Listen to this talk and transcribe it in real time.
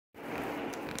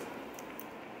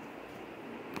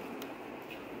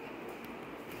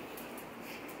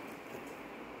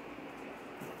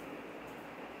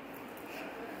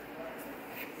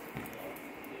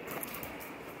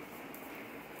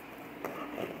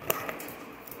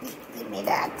me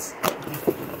that.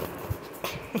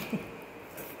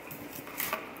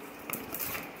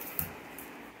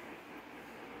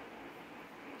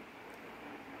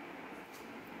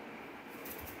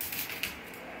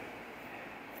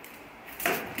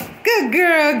 Good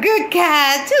girl, good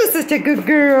cat. Who's such a good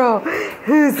girl?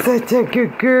 Who's such a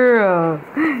good girl?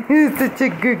 Who's such a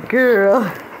good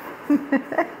girl?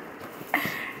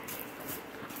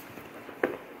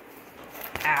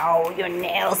 Ow, your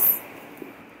nails.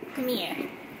 Come here.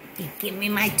 You give me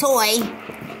my toy.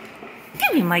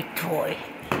 Give me my toy.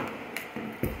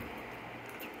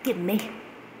 Give me.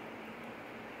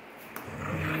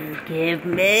 Give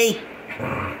me.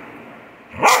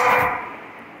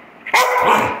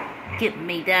 Give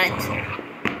me that.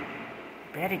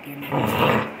 Better give me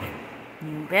that.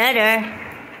 You better.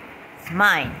 It's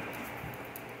mine.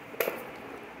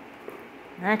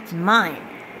 That's mine.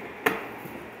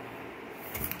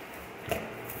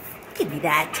 Give me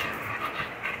that.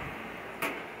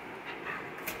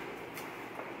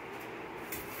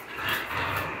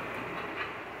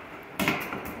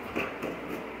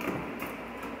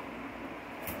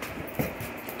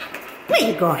 Where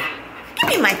you going? Give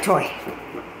me my toy.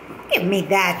 Give me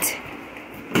that.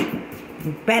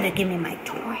 You better give me my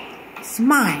toy. It's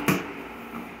mine.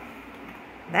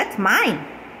 That's mine.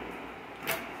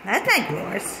 That's not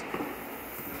yours.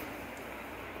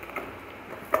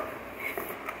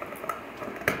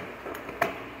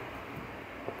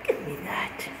 Give me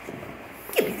that.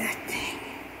 Give me that thing.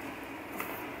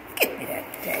 Give me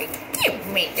that thing. Give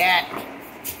me that.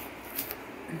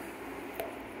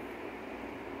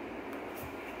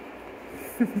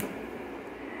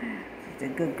 She's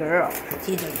a good girl.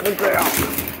 She's a good girl.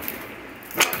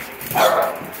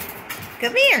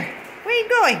 Come here. Where are you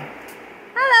going?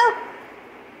 Hello.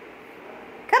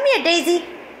 Come here, Daisy.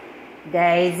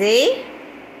 Daisy.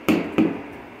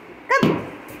 Come.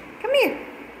 Come here.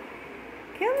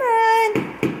 Come on.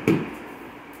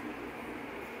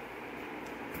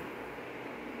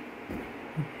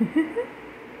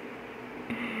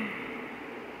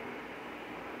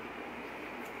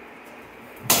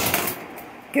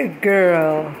 Good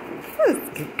girl. Who's a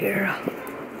good girl?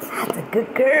 That's a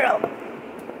good girl.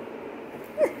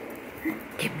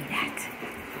 Give me that.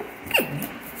 Give me.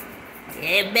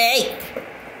 Give me.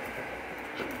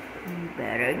 You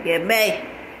better give me.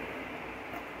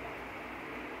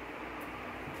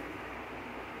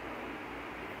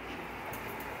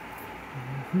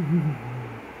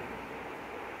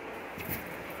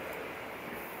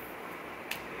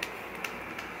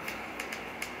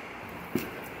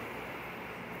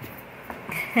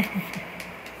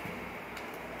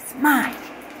 It's mine.